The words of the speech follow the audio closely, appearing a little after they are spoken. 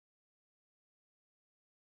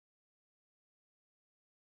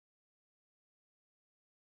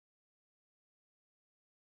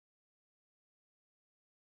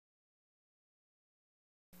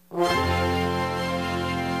Hello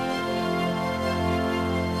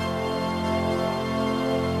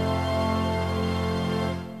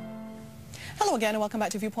again and welcome back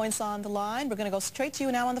to Viewpoints on the Line. We're going to go straight to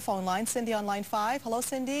you now on the phone line. Cindy on line 5. Hello,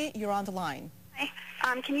 Cindy. You're on the line. Hi.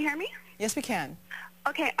 Can you hear me? Yes, we can.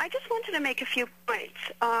 Okay, I just wanted to make a few points.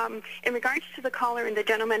 In regards to the caller and the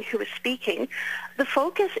gentleman who was speaking, the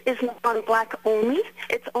focus is not on black only,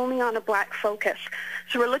 it's only on a black focus.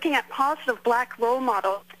 So we're looking at positive black role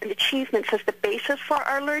models and achievements as the basis for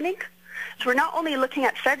our learning. So we're not only looking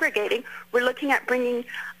at segregating, we're looking at bringing,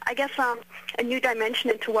 I guess, a new dimension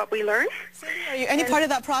into what we learn. Cindy, are you any part of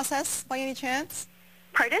that process by any chance?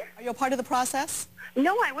 Pardon? Are you a part of the process?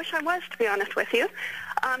 No, I wish I was, to be honest with you.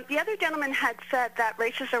 The other gentleman had said that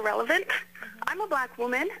race is irrelevant. I'm a black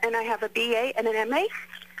woman, and I have a BA and an MA.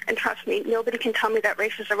 And trust me, nobody can tell me that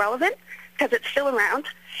race is irrelevant because it's still around.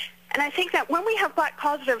 And I think that when we have black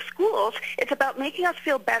positive schools, it's about making us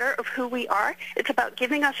feel better of who we are. It's about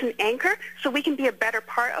giving us an anchor so we can be a better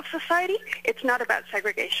part of society. It's not about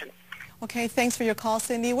segregation. Okay, thanks for your call,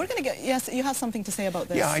 Cindy. We're going to get, yes, you have something to say about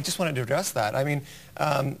this. Yeah, I just wanted to address that. I mean,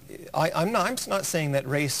 I'm not saying that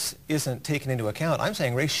race isn't taken into account. I'm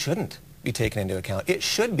saying race shouldn't be taken into account. It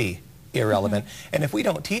should be irrelevant. And if we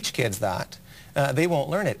don't teach kids that, they won't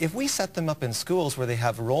learn it. If we set them up in schools where they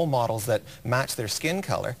have role models that match their skin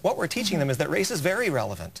color, what we're teaching them is that race is very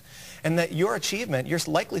relevant and that your achievement, your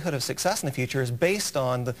likelihood of success in the future is based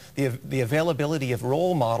on the availability of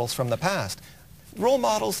role models from the past. Role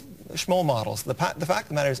models, schmo models. The fact of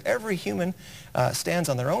the matter is every human stands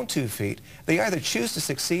on their own 2 feet. They either choose to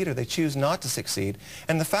succeed or they choose not to succeed.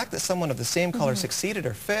 And the fact that someone of the same color succeeded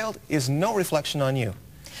or failed is no reflection on you.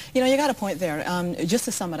 You know, you got a point there. Just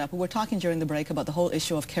to sum it up, we were talking during the break about the whole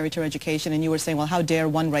issue of character education, and you were saying, well, how dare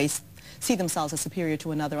one race see themselves as superior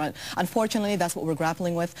to another. Unfortunately, that's what we're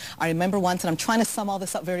grappling with. I remember once, and I'm trying to sum all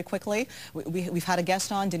this up very quickly, we've had a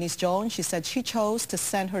guest on, Denise Jones. She said she chose to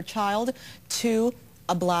send her child to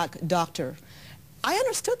a black doctor. I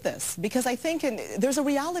understood this because I think there's a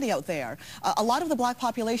reality out there. A lot of the black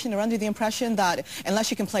population are under the impression that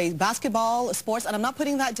unless you can play basketball, sports, and I'm not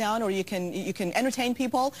putting that down, or you can entertain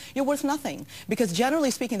people, you're worth nothing. Because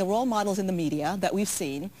generally speaking, the role models in the media that we've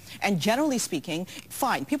seen, and generally speaking,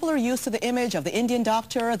 fine, people are used to the image of the Indian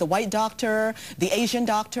doctor, the white doctor, the Asian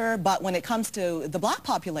doctor, but when it comes to the black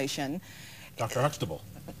population... Dr. Huxtable.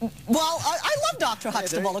 Well, I love Dr.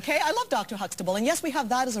 Huxtable, okay? I love Dr. Huxtable, and yes, we have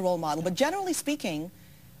that as a role model, but generally speaking,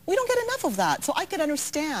 we don't get enough of that. So I could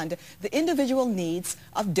understand the individual needs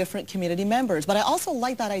of different community members, but I also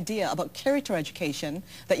like that idea about character education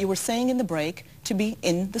that you were saying in the break to be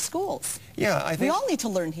in the schools. Yeah, I think... We all need to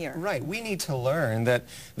learn here. Right, we need to learn that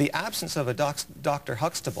the absence of a Dr.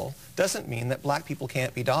 Huxtable doesn't mean that black people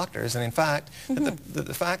can't be doctors, and in fact,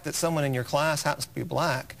 the fact that someone in your class happens to be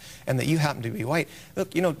black and that you happen to be white,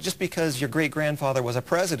 look, you know, just because your great-grandfather was a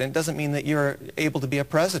president doesn't mean that you're able to be a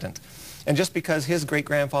president. And just because his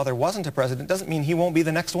great-grandfather wasn't a president doesn't mean he won't be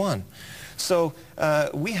the next one. So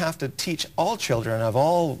we have to teach all children of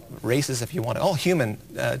all races, if you want, all human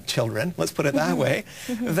children, let's put it that way,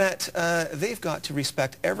 that they've got to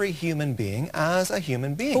respect every human being as a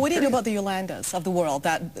human being. But what do you do about the Yolandas of the world?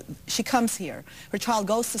 That she comes here, her child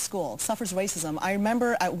goes to school, suffers racism. I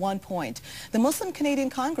remember at one point, the Muslim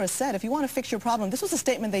Canadian Congress said, if you want to fix your problem, this was a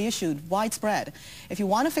statement they issued, widespread, if you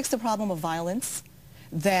want to fix the problem of violence,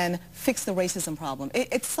 then fix the racism problem.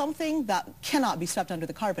 It's something that cannot be swept under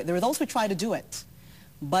the carpet. There are those who try to do it,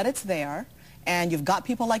 but it's there, and you've got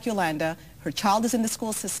people like Yolanda, her child is in the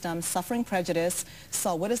school system, suffering prejudice,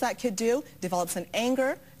 so what does that kid do? Develops an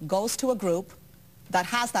anger, goes to a group that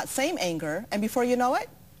has that same anger, and before you know it,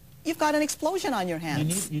 you've got an explosion on your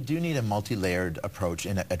hands. You do need a multi-layered approach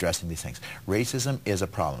in addressing these things. Racism is a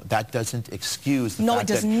problem. That doesn't excuse the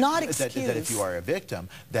fact it does not excuse that if you are a victim,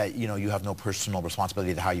 that you have no personal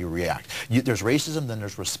responsibility to how you react. There's racism, then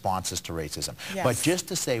there's responses to racism. Yes. But just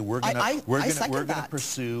to say we're going to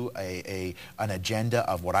pursue an agenda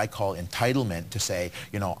of what I call entitlement, to say,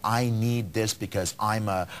 I need this because I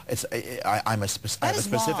have a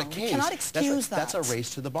specific case. You cannot excuse that. That's a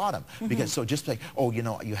race to the bottom. Because so just like, oh,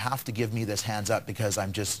 you have to give me this hands up because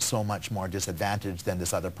I'm just so much more disadvantaged than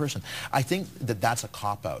this other person. I think that that's a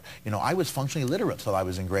cop-out. I was functionally illiterate till I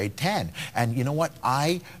was in grade 10. And you know what?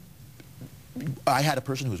 I had a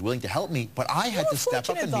person who was willing to help me, but I had to step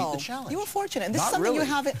up and meet the challenge. You were fortunate. And this is something you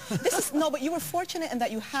haven't... but you were fortunate in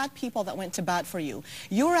that you had people that went to bat for you.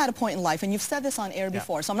 You were at a point in life, and you've said this on air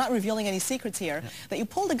before, so I'm not revealing any secrets here, that you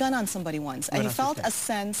pulled a gun on somebody once, and you felt a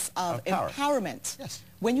sense of empowerment. Yes.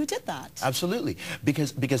 when you did that. Absolutely,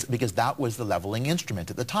 because that was the leveling instrument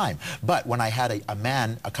at the time. But when I had a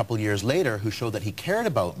man a couple years later who showed that he cared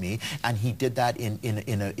about me, and he did that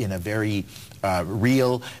in a very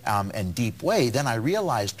real and deep way, then I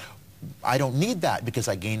realized I don't need that, because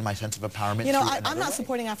I gained my sense of empowerment. You know, I'm not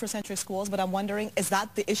supporting Afrocentric schools, but I'm wondering, is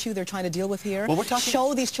that the issue they're trying to deal with here? Well, we're talking...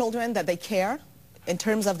 Show these children that they care in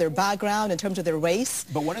terms of their background, in terms of their race,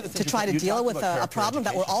 but one of the things to try to deal with a problem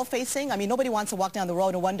that we're all facing. I mean, nobody wants to walk down the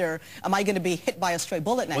road and wonder, am I going to be hit by a stray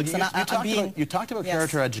bullet next? Well, you talked about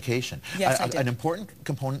character education. Yes, I did. An important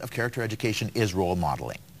component of character education is role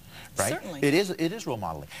modeling. Right? Certainly. It is role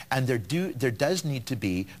modeling, and there does need to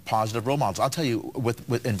be positive role models. I'll tell you,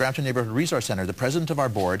 in Brampton Neighborhood Resource Center, the president of our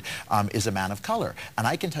board is a man of color, and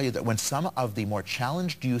I can tell you that when some of the more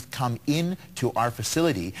challenged youth come into our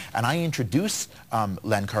facility, and I introduce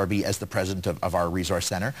Len Carby as the president of our resource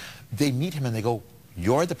center, they meet him and they go,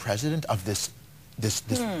 "You're the president of this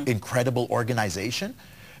incredible organization?"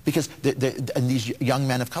 Because and these young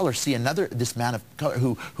men of color see this man of color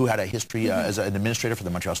who had a history as an administrator for the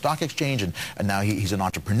Montreal Stock Exchange, and now he's an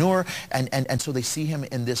entrepreneur, and so they see him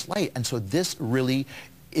in this light, and so this really,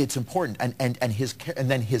 it's important, and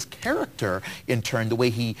then his character in turn, the way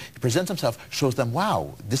he presents himself, shows them,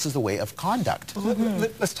 wow, this is the way of conduct.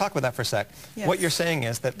 Let's talk about that for a sec. Yes. What you're saying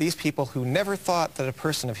is that these people who never thought that a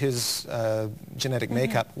person of his genetic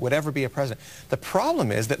makeup would ever be a president, the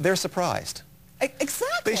problem is that they're surprised.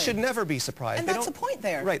 Exactly. They should never be surprised. And that's the point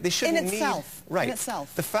there. Right. They shouldn't in itself. Right. In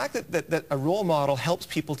itself. The fact that a role model helps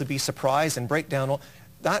people to be surprised and break down,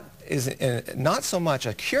 that is not so much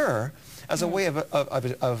a cure as a way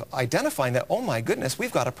of identifying that, oh my goodness,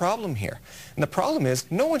 we've got a problem here. And the problem is,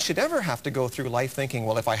 no one should ever have to go through life thinking,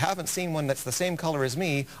 well, if I haven't seen one that's the same color as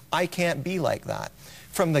me, I can't be like that.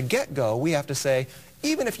 From the get-go, we have to say,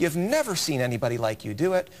 even if you've never seen anybody like you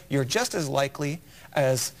do it, you're just as likely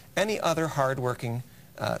as any other hard-working,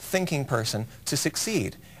 thinking person to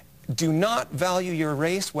succeed. Do not value your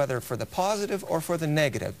race, whether for the positive or for the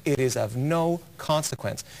negative. It is of no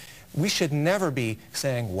consequence. We should never be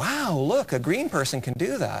saying, wow, look, a green person can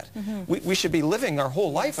do that. We should be living our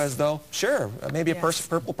whole life as though, sure, maybe a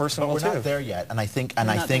purple person will too. But we're not there yet, and I think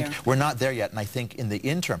we're not there yet, and I think in the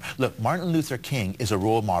interim, look, Martin Luther King is a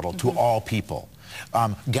role model to all people.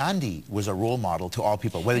 Gandhi was a role model to all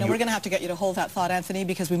people. We're going to have to get you to hold that thought, Anthony,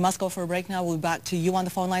 because we must go for a break now. We'll be back to you on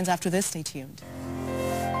the phone lines after this. Stay tuned.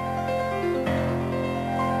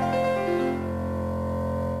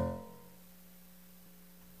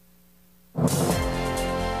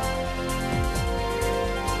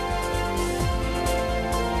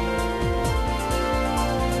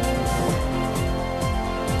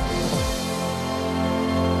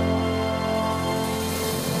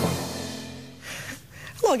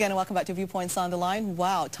 Hello again and welcome back to Viewpoints on the Line.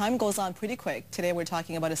 Wow, time goes on pretty quick. Today we're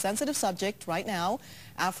talking about a sensitive subject right now,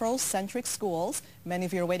 Afrocentric schools. Many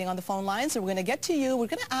of you are waiting on the phone lines, so we're going to get to you. We're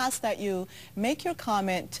going to ask that you make your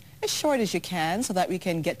comment as short as you can so that we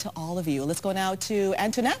can get to all of you. Let's go now to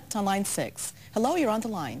Antoinette on line 6. Hello, you're on the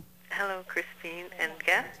line. Hello, Christine and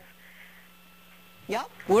guests. Yep,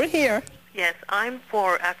 we're here. Yes, I'm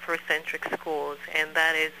for Afrocentric schools, and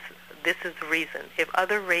this is the reason. If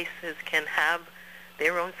other races can have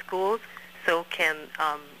their own schools, so can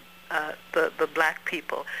the black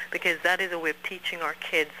people, because that is a way of teaching our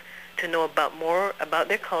kids to know more about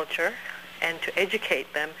their culture and to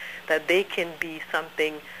educate them that they can be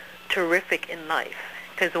something terrific in life,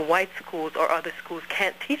 because the white schools or other schools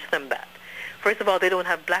can't teach them that. First of all, they don't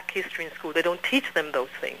have black history in school. They don't teach them those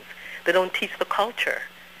things. They don't teach the culture.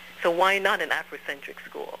 So why not an Afrocentric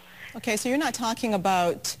school? Okay, so you're not talking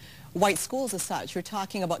about white schools as such. You're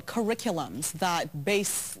talking about curriculums that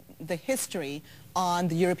base the history on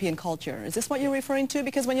the European culture. Is this what you're referring to?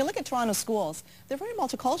 Because when you look at Toronto schools, they're very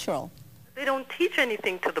multicultural. They don't teach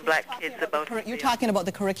anything to the black kids about You're talking about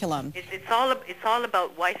the curriculum. It's all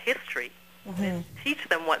about white history. Teach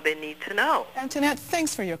them what they need to know. Antoinette,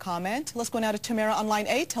 thanks for your comment. Let's go now to Tamara on line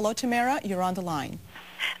 8. Hello, Tamara. You're on the line.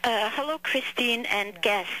 Hello, Christine and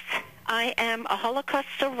guests. I am a Holocaust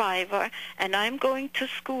survivor, and I'm going to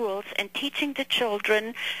schools and teaching the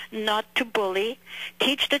children not to bully,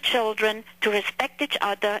 teach the children to respect each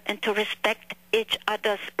other and to respect each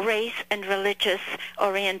other's race and religious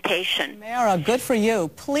orientation. Tamara, good for you.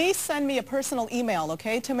 Please send me a personal email,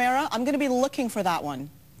 okay, Tamara? I'm going to be looking for that one.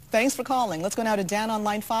 Thanks for calling. Let's go now to Dan on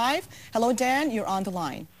line 5. Hello, Dan. You're on the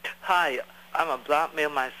line. Hi. I'm a black male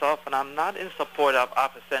myself, and I'm not in support of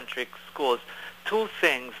Afrocentric schools. Two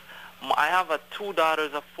things. I have 2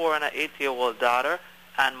 daughters, a 4- and an 8-year-old daughter,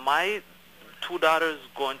 and my 2 daughters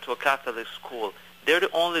going to a Catholic school. They're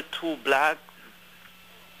the only 2 black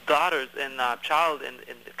daughters and child in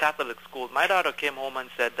the Catholic school. My daughter came home and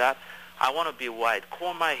said that I want to be white,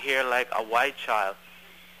 comb my hair like a white child.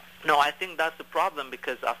 No, I think that's the problem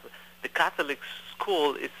because of the Catholic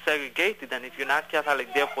school is segregated, and if you're not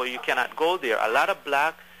Catholic, therefore you cannot go there. A lot of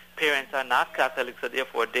black parents are not Catholic, so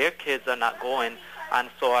therefore their kids are not going, and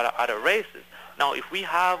so are other races. Now, if we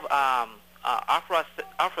have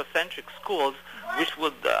Afrocentric schools, which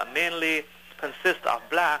would mainly consist of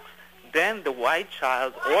blacks, then the white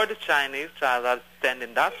child or the Chinese child that attend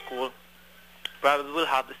in that school probably will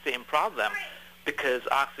have the same problem because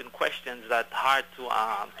asking questions that hard to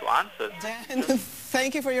answer. Dan,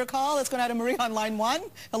 thank you for your call. Let's go now to Marie on line 1.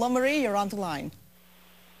 Hello, Marie. You're on the line.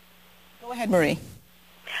 Go ahead, Marie.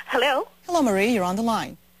 Hello. Hello, Marie. You're on the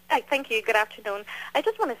line. Hi, thank you. Good afternoon. I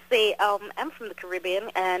just want to say I'm from the Caribbean,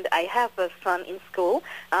 and I have a son in school.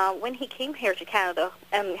 When he came here to Canada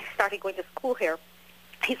and started going to school here,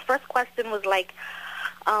 his first question was like,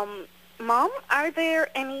 Mom, are there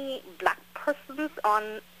any black persons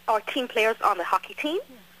on or team players on the hockey team?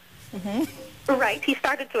 Mm-hmm. Right. He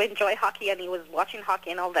started to enjoy hockey, and he was watching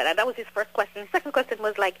hockey and all that. And that was his first question. His second question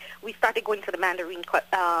was like, we started going to the Mandarin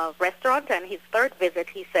restaurant, and his third visit,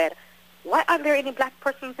 he said, why aren't there any black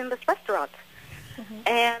persons in this restaurant? Mm-hmm.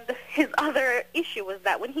 And his other issue was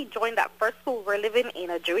that when he joined that first school, we're living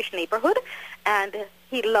in a Jewish neighborhood, and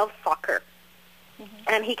he loves soccer.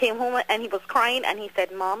 Mm-hmm. And he came home and he was crying, and he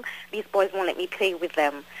said, Mom, these boys won't let me play with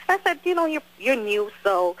them. I said, you know, you're new,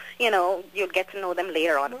 so, you know, you'll get to know them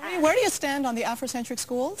later on. Marie, where do you stand on the Afrocentric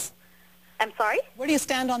schools? I'm sorry? Where do you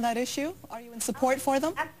stand on that issue? Are you in support for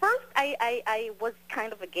them? At first, I was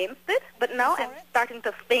kind of against it, but now I'm starting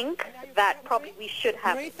to think that probably we should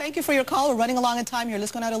have Marie, thank you for your call. We're running along in time here.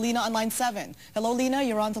 Let's go now to Lena on line 7. Hello, Lena.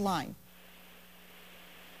 You're on the line.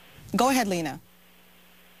 Go ahead, Lena.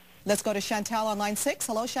 Let's go to Chantal on line 6.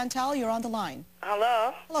 Hello, Chantal. You're on the line.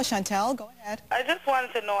 Hello. Hello, Chantal. Go ahead. I just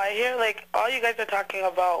wanted to know, I hear like all you guys are talking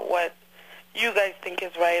about what you guys think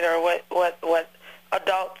is right or what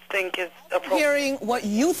adults think is appropriate. Hearing what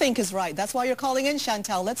you think is right. That's why you're calling in,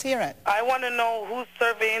 Chantal. Let's hear it. I want to know who's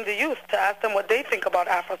surveying the youth to ask them what they think about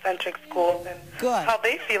Afrocentric schools and how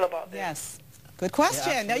they feel about this. Yes. Good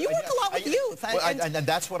question. Yeah, now, you work a lot with youth. And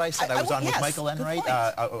that's what I said. I was on with Michael Enright,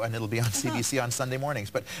 and it'll be on CBC on Sunday mornings.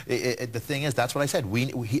 But the thing is, that's what I said.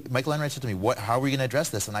 Michael Enright said to me, how are we going to address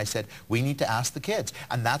this? And I said, we need to ask the kids.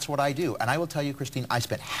 And that's what I do. And I will tell you, Christine, I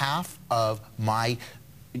spent half of my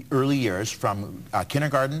early years from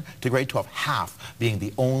kindergarten to grade 12, half being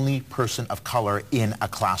the only person of color in a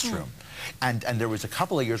classroom. And there was a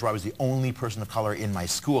couple of years where I was the only person of color in my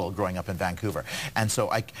school growing up in Vancouver. And so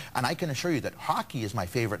I can assure you that hockey is my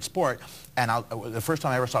favorite sport. And the first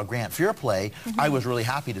time I ever saw Grant Fuhr play, I was really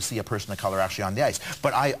happy to see a person of color actually on the ice.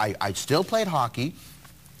 But I still played hockey.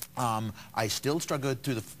 I still struggled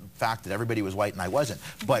through the fact that everybody was white and I wasn't.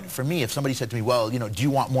 But for me, if somebody said to me, well, you know, do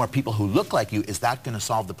you want more people who look like you, is that going to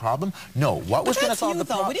solve the problem? No. What was going to solve the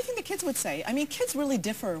problem? What do you think the kids would say? I mean, kids really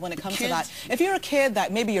differ when it comes to that. If you're a kid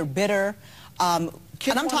that maybe you're bitter,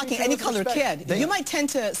 and I'm talking any colored kid, you might tend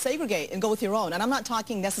to segregate and go with your own. And I'm not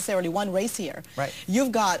talking necessarily one race here. Right.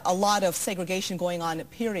 You've got a lot of segregation going on,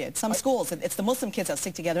 period. Some schools, it's the Muslim kids that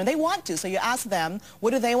stick together, and they want to. So you ask them,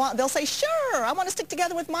 what do they want? They'll say, sure, I want to stick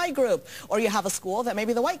together with my group. Or you have a school that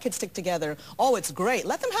maybe the white kids stick together. Oh, it's great.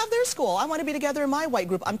 Let them have their school. I want to be together in my white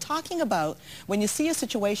group. I'm talking about when you see a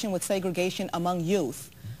situation with segregation among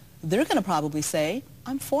youth, they're going to probably say,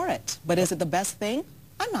 I'm for it. But is it the best thing?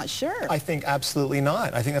 I'm not sure. I think absolutely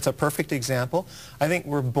not. I think that's a perfect example. I think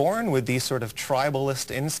we're born with these sort of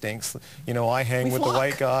tribalist instincts. You know, I hang with the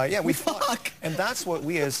white guy. Yeah, we flock. And that's what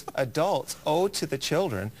we as adults owe to the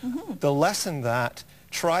children. The lesson that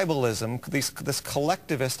tribalism, this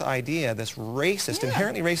collectivist idea, this racist,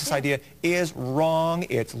 inherently racist idea is wrong,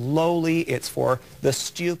 it's lowly, it's for the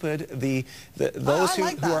stupid, those who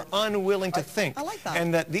are unwilling to think. I like that.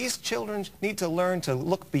 And that these children need to learn to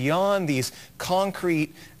look beyond these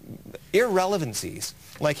concrete irrelevancies.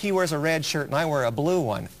 Like he wears a red shirt and I wear a blue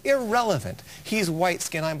one. Irrelevant. He's white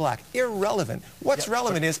skin, I'm black. Irrelevant. What's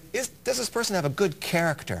relevant is does this person have a good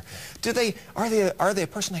character? Are they a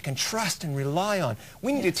person I can trust and rely on?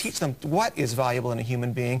 We need to teach them what is valuable in a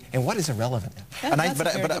human being and what is irrelevant. But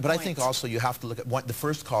I think also you have to look at the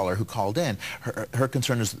first caller who called in. Her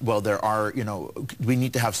concern is, well, there are, you know, we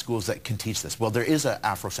need to have schools that can teach this. Well, there is an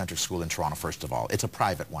Afrocentric school in Toronto, first of all. It's a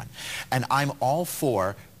private one. And I'm all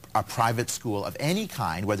for a private school of any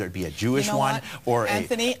kind, whether it be a Jewish one or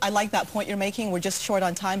Anthony, I like that point you're making. We're just short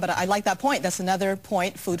on time, but I like that point. That's another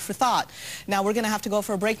point, food for thought. Now, we're going to have to go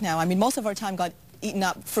for a break now. I mean, most of our time got eaten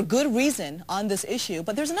up for good reason on this issue,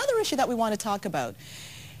 but there's another issue that we want to talk about.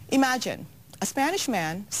 Imagine A Spanish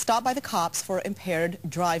man stopped by the cops for impaired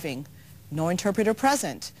driving. No interpreter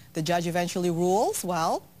present. The judge eventually rules,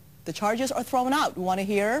 well, the charges are thrown out. We want to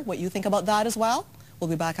hear what you think about that as well.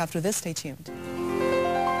 We'll be back after this. Stay tuned.